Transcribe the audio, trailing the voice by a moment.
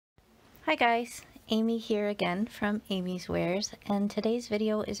Hi guys, Amy here again from Amy's Wares, and today's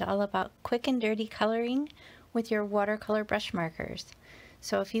video is all about quick and dirty coloring with your watercolor brush markers.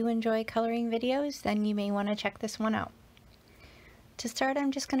 So if you enjoy coloring videos, then you may want to check this one out. To start,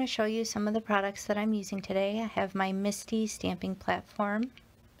 I'm just going to show you some of the products that I'm using today. I have my Misty stamping platform,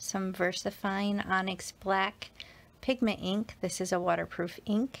 some VersaFine Onyx Black pigment ink. This is a waterproof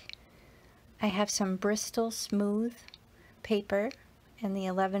ink. I have some Bristol Smooth paper and the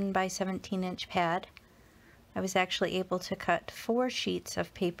 11 by 17 inch pad. I was actually able to cut 4 sheets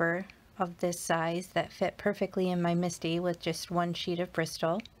of paper of this size that fit perfectly in my Misty with just 1 sheet of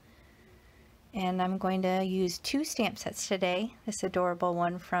Bristol. And I'm going to use 2 stamp sets today. This adorable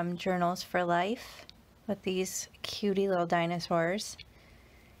one from Journals for Life with these cutie little dinosaurs,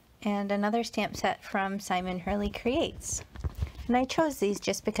 and another stamp set from Simon Hurley Creates. And I chose these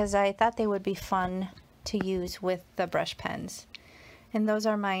just because I thought they would be fun to use with the brush pens. And those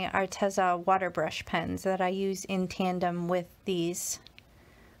are my Arteza water brush pens that I use in tandem with these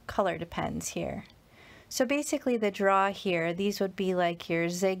colored pens here. So basically the draw here, these would be like your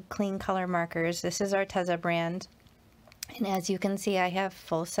Zig Clean Color markers. This is Arteza brand. And as you can see, I have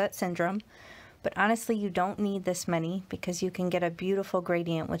full set syndrome. But honestly, you don't need this many because you can get a beautiful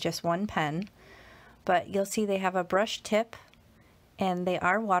gradient with just 1 pen. But you'll see they have a brush tip and they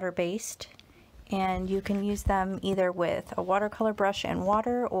are water-based. And you can use them either with a watercolor brush and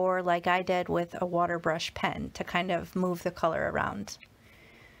water, or like I did with a water brush pen to kind of move the color around.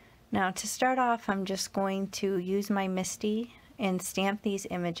 Now to start off, I'm just going to use my Misty and stamp these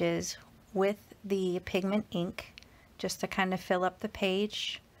images with the pigment ink just to kind of fill up the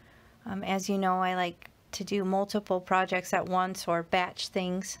page. As you know, I like to do multiple projects at once or batch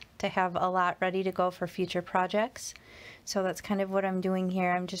things to have a lot ready to go for future projects. So that's kind of what I'm doing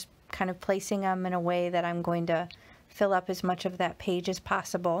here. I'm just kind of placing them in a way that I'm going to fill up as much of that page as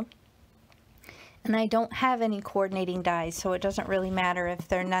possible. And I don't have any coordinating dies, so it doesn't really matter if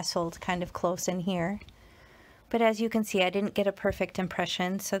they're nestled kind of close in here. But as you can see, I didn't get a perfect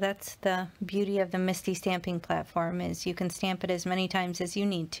impression, so that's the beauty of the Misty stamping platform, is you can stamp it as many times as you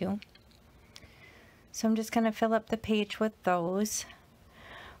need to. So I'm just going to fill up the page with those.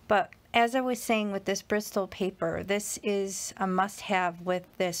 But as I was saying with this Bristol paper, this is a must-have with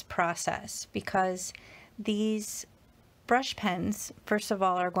this process because these brush pens, first of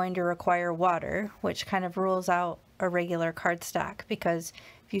all, are going to require water, which kind of rules out a regular cardstock, because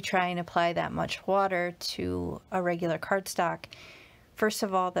if you try and apply that much water to a regular cardstock, first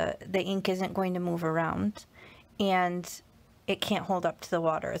of all, the ink isn't going to move around, and it can't hold up to the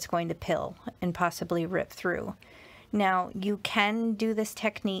water. It's going to pill and possibly rip through. Now, you can do this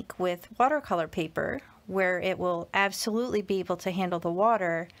technique with watercolor paper, where it will absolutely be able to handle the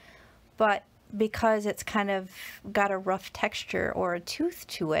water, but because it's kind of got a rough texture or a tooth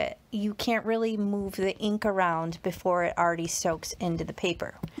to it, you can't really move the ink around before it already soaks into the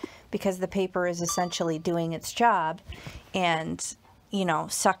paper, because the paper is essentially doing its job and, you know,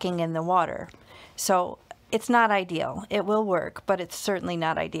 sucking in the water. So it's not ideal. It will work, but it's certainly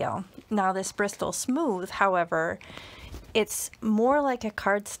not ideal. Now this Bristol Smooth, however, it's more like a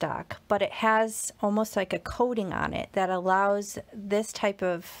cardstock, but it has almost like a coating on it that allows this type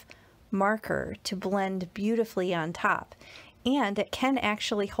of marker to blend beautifully on top, and it can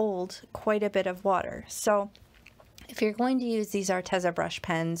actually hold quite a bit of water. So if you're going to use these Arteza brush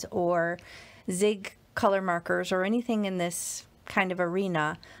pens or Zig color markers or anything in this kind of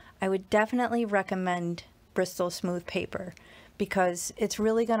arena, I would definitely recommend Bristol Smooth paper, because it's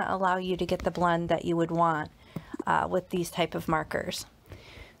really going to allow you to get the blend that you would want with these type of markers.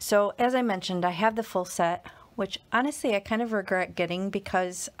 So as I mentioned, I have the full set, which honestly I kind of regret getting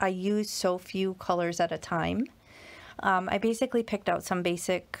because I use so few colors at a time. I basically picked out some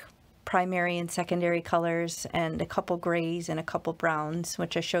basic primary and secondary colors and a couple grays and a couple browns,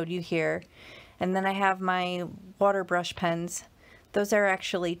 which I showed you here. And then I have my water brush pens. Those are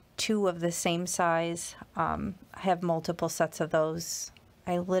actually 2 of the same size. I have multiple sets of those.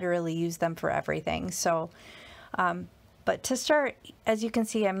 I literally use them for everything. So, but to start, as you can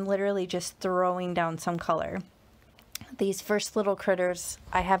see, I'm literally just throwing down some color. These first little critters,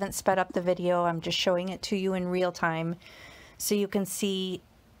 I haven't sped up the video. I'm just showing it to you in real time so you can see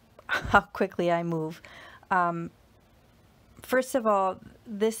how quickly I move. First of all,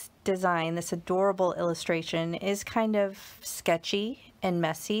 this design, this adorable illustration, is kind of sketchy and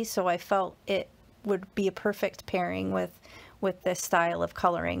messy, so I felt it would be a perfect pairing with this style of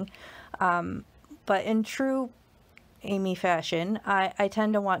coloring. But in true Amy fashion, I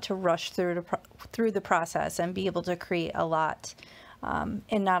tend to want to rush through the process and be able to create a lot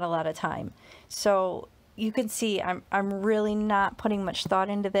in not a lot of time. So you can see I'm really not putting much thought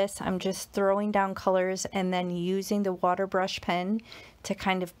into this. I'm just throwing down colors and then using the water brush pen to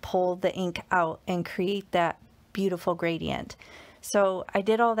kind of pull the ink out and create that beautiful gradient. So I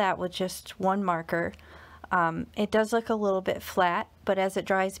did all that with just one marker. It does look a little bit flat, but as it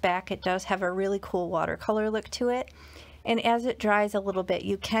dries back, it does have a really cool watercolor look to it. And as it dries a little bit,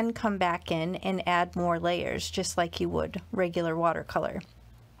 you can come back in and add more layers, just like you would regular watercolor.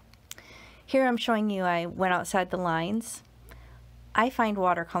 Here I'm showing you I went outside the lines. I find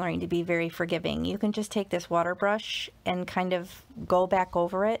watercoloring to be very forgiving. You can just take this water brush and kind of go back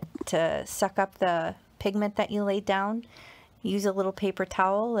over it to suck up the pigment that you laid down. Use a little paper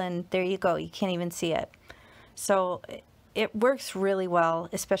towel and there you go. You can't even see it. So it works really well,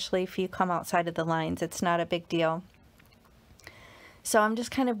 especially if you come outside of the lines. It's not a big deal. So I'm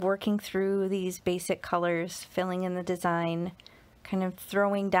just kind of working through these basic colors, filling in the design, kind of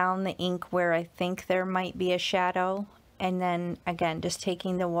throwing down the ink where I think there might be a shadow, and then again just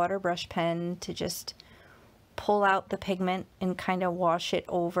taking the water brush pen to just pull out the pigment and kind of wash it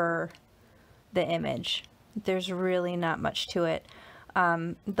over the image. There's really not much to it.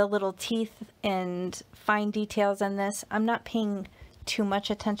 The little teeth and fine details on this, I'm not paying too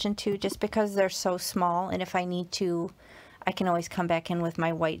much attention to just because they're so small, and if I need to, I can always come back in with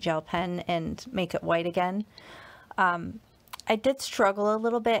my white gel pen and make it white again. I did struggle a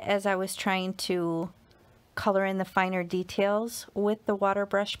little bit as I was trying to color in the finer details with the water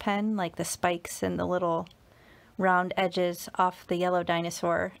brush pen, like the spikes and the little round edges off the yellow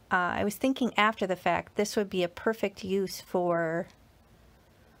dinosaur. I was thinking after the fact this would be a perfect use for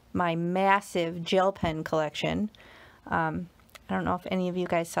my massive gel pen collection. I don't know if any of you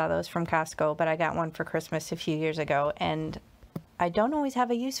guys saw those from Costco, but I got one for Christmas a few years ago, and I don't always have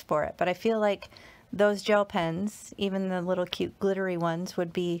a use for it, but I feel like those gel pens, even the little cute glittery ones,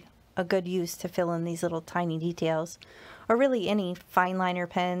 would be a good use to fill in these little tiny details. Or really any fine liner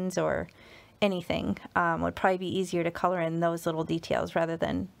pens or anything would probably be easier to color in those little details rather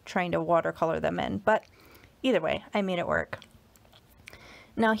than trying to watercolor them in. But either way, I made it work.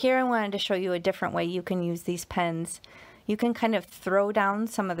 Now here I wanted to show you a different way you can use these pens. You can kind of throw down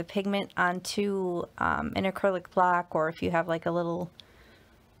some of the pigment onto an acrylic block, or if you have like a little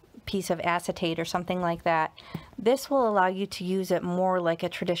piece of acetate or something like that. This will allow you to use it more like a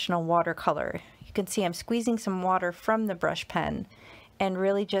traditional watercolor. You can see I'm squeezing some water from the brush pen and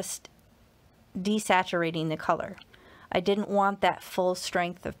really just desaturating the color. I didn't want that full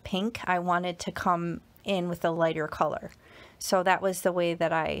strength of pink. I wanted to come in with a lighter color. So that was the way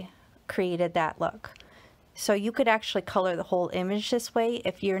that I created that look. So you could actually color the whole image this way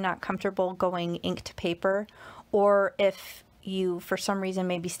if you're not comfortable going ink to paper, or if you for some reason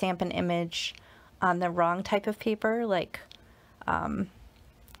maybe stamp an image on the wrong type of paper, like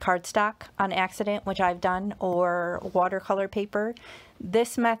cardstock on accident, which I've done, or watercolor paper.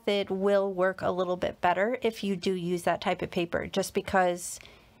 This method will work a little bit better if you do use that type of paper, just because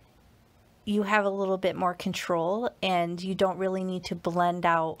you have a little bit more control and you don't really need to blend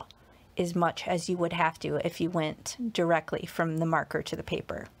out as much as you would have to if you went directly from the marker to the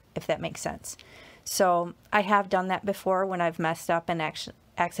paper, if that makes sense. So I have done that before when I've messed up and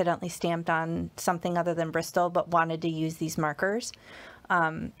accidentally stamped on something other than Bristol but wanted to use these markers,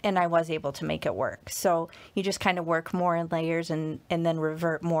 and I was able to make it work. So you just kind of work more in layers and then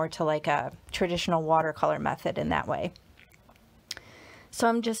revert more to like a traditional watercolor method in that way. So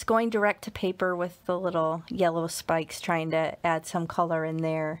I'm just going direct to paper with the little yellow spikes, trying to add some color in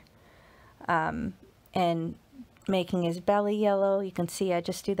there, and making his belly yellow. You can see I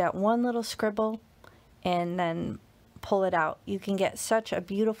just do that one little scribble and then pull it out. You can get such a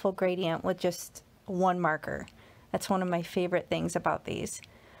beautiful gradient with just one marker. That's one of my favorite things about these,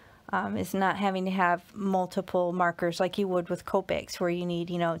 is not having to have multiple markers like you would with Copics, where you need,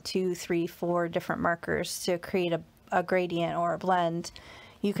 2, 3, 4 different markers to create a gradient or a blend.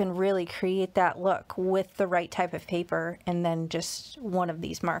 You can really create that look with the right type of paper and then just one of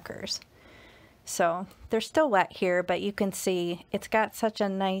these markers. So they're still wet here, but you can see it's got such a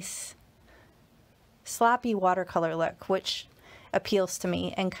nice sloppy watercolor look, which appeals to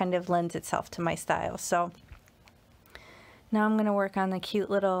me and kind of lends itself to my style. So now I'm going to work on the cute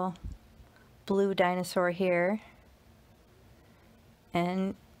little blue dinosaur here.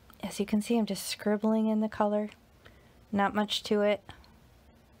 And as you can see, I'm just scribbling in the color. Not much to it.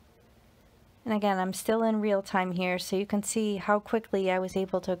 And again, I'm still in real time here, so you can see how quickly I was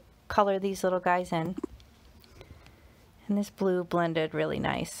able to color these little guys in. And this blue blended really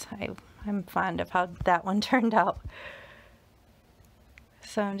nice. I'm fond of how that one turned out.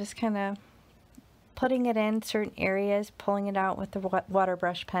 So I'm just kind of putting it in certain areas, pulling it out with the water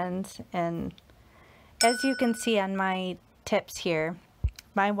brush pens, and as you can see on my tips here,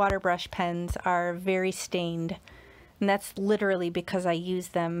 my water brush pens are very stained, and that's literally because I use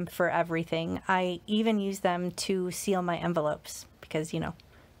them for everything. I even use them to seal my envelopes because, you know,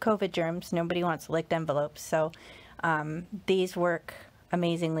 COVID germs, nobody wants licked envelopes. So these work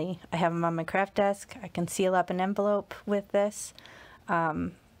amazingly. I have them on my craft desk. I can seal up an envelope with this.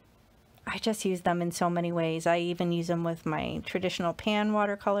 I just use them in so many ways. I even use them with my traditional pan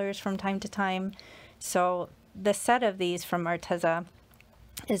watercolors from time to time. So the set of these from Arteza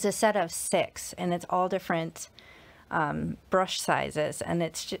is a set of 6, and it's all different brush sizes, and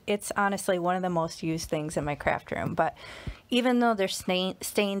it's honestly one of the most used things in my craft room. But even though they're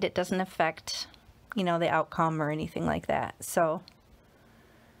stained, it doesn't affect, you know, the outcome or anything like that. So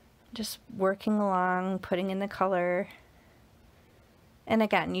just working along, putting in the color. And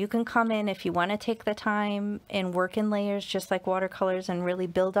again, you can come in if you want to take the time and work in layers just like watercolors and really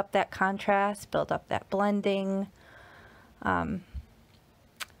build up that contrast, build up that blending. I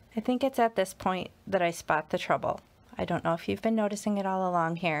think it's at this point that I spot the trouble. I don't know if you've been noticing it all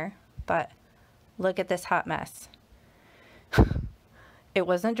along here, but look at this hot mess. It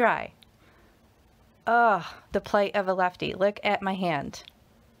wasn't dry. Ugh, the plight of a lefty. Look at my hand.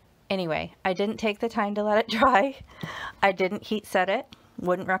 Anyway, I didn't take the time to let it dry. I didn't heat set it.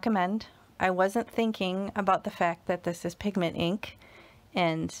 Wouldn't recommend. I wasn't thinking about the fact that this is pigment ink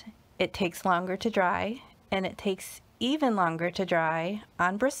and it takes longer to dry, and it takes even longer to dry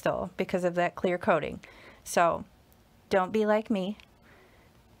on Bristol because of that clear coating. So don't be like me.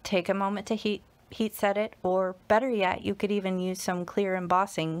 Take a moment to heat set it, or better yet, you could even use some clear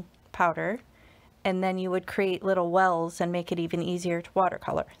embossing powder, and then you would create little wells and make it even easier to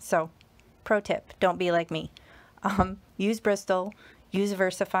watercolor. So pro tip, don't be like me. Use Bristol, use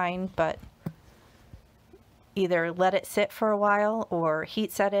VersaFine, but either let it sit for a while or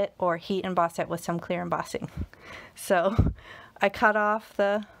heat set it or heat emboss it with some clear embossing. So I cut off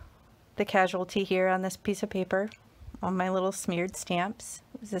the casualty here on this piece of paper on my little smeared stamps.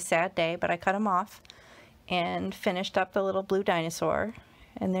 It was a sad day, but I cut them off and finished up the little blue dinosaur,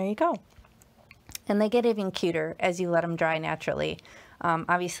 and there you go. And they get even cuter as you let them dry naturally.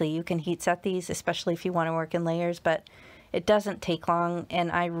 Obviously you can heat set these, especially if you want to work in layers, but it doesn't take long,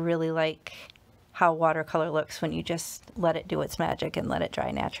 and I really like how watercolor looks when you just let it do its magic and let it dry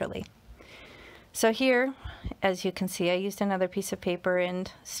naturally. So here, as you can see, I used another piece of paper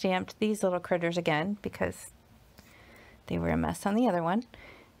and stamped these little critters again because they were a mess on the other one.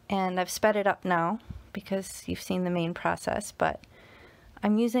 And I've sped it up now because you've seen the main process, but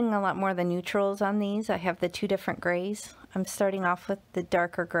I'm using a lot more of the neutrals on these. I have the 2 different grays. I'm starting off with the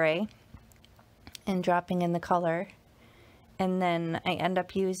darker gray and dropping in the color. And then I end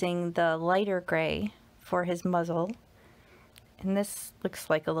up using the lighter gray for his muzzle. And this looks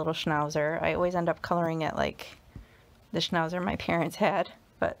like a little schnauzer. I always end up coloring it like the schnauzer my parents had,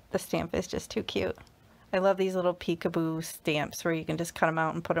 but the stamp is just too cute. I love these little peekaboo stamps where you can just cut them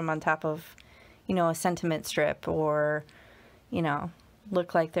out and put them on top of, you know, a sentiment strip, or, you know,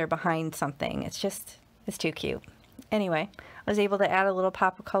 look like they're behind something. It's too cute. Anyway, I was able to add a little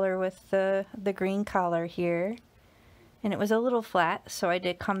pop of color with the green collar here, and it was a little flat, so I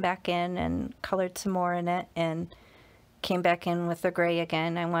did come back in and colored some more in it and came back in with the gray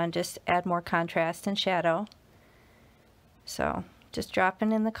again. I want to just add more contrast and shadow. So just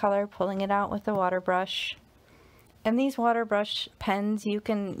dropping in the color, pulling it out with the water brush. And these water brush pens, you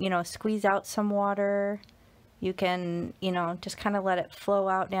can, you know, squeeze out some water. You can, you know, just kind of let it flow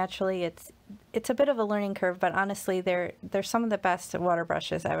out naturally. It's a bit of a learning curve, but honestly, they're some of the best water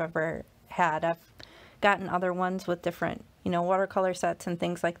brushes I've ever had. I've gotten other ones with different, you know, watercolor sets and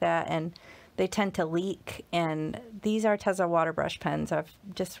things like that, and they tend to leak, and these Arteza water brush pens have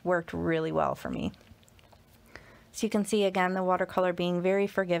just worked really well for me. So you can see again the watercolor being very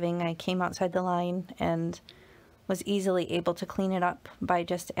forgiving. I came outside the line and was easily able to clean it up by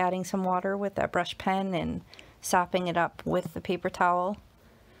just adding some water with that brush pen and sopping it up with the paper towel.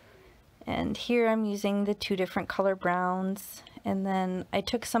 And here I'm using the 2 different color browns, and then I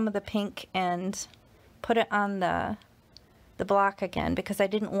took some of the pink and put it on the block again because I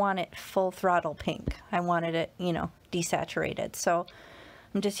didn't want it full throttle pink. I wanted it, you know, desaturated. So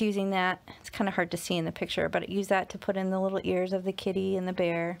I'm just using that. It's kind of hard to see in the picture, but I use that to put in the little ears of the kitty and the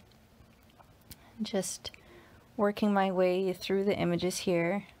bear. Just working my way through the images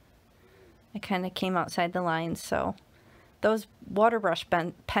here. I kind of came outside the lines, so those water brush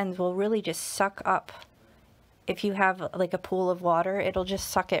pens will really just suck up. If you have like a pool of water, it'll just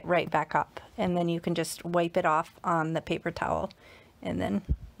suck it right back up, and then you can just wipe it off on the paper towel and then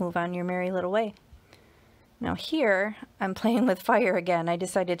move on your merry little way. Now here, I'm playing with fire again. I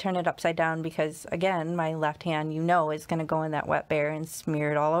decided to turn it upside down because, again, my left hand, you know, is going to go in that wet bear and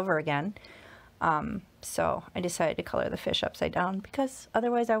smear it all over again. So I decided to color the fish upside down because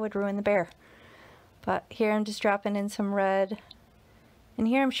otherwise I would ruin the bear. But here I'm just dropping in some red. And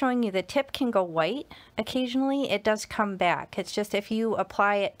here I'm showing you the tip can go white. Occasionally it does come back. It's just if you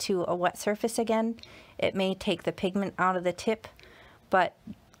apply it to a wet surface again, it may take the pigment out of the tip, but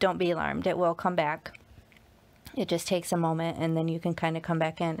don't be alarmed, it will come back. It just takes a moment, and then you can kind of come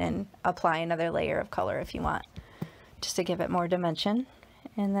back in and apply another layer of color if you want, just to give it more dimension.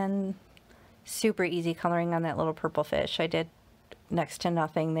 And then super easy coloring on that little purple fish. I did next to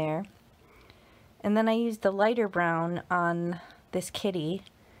nothing there. And then I used the lighter brown on this kitty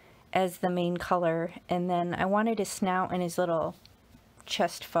as the main color, and then I wanted his snout and his little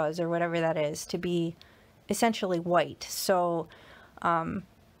chest fuzz or whatever that is to be essentially white. So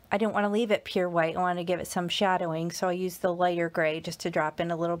I didn't want to leave it pure white. I wanted to give it some shadowing, so I used the lighter gray just to drop in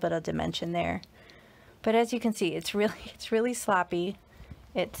a little bit of dimension there. But as you can see, it's really sloppy.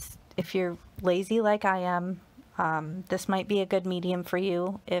 If you're lazy like I am, this might be a good medium for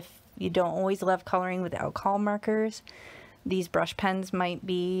you. If you don't always love coloring with alcohol markers, these brush pens might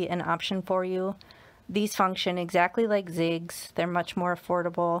be an option for you. These function exactly like Zigs. They're much more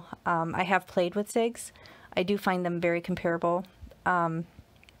affordable. I have played with Zigs. I do find them very comparable.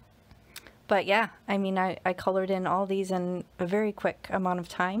 But yeah, I mean, I colored in all these in a very quick amount of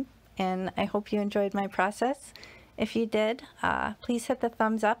time, and I hope you enjoyed my process. If you did, please hit the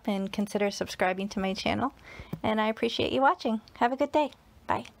thumbs up and consider subscribing to my channel, and I appreciate you watching. Have a good day.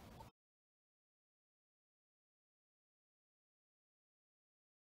 Bye.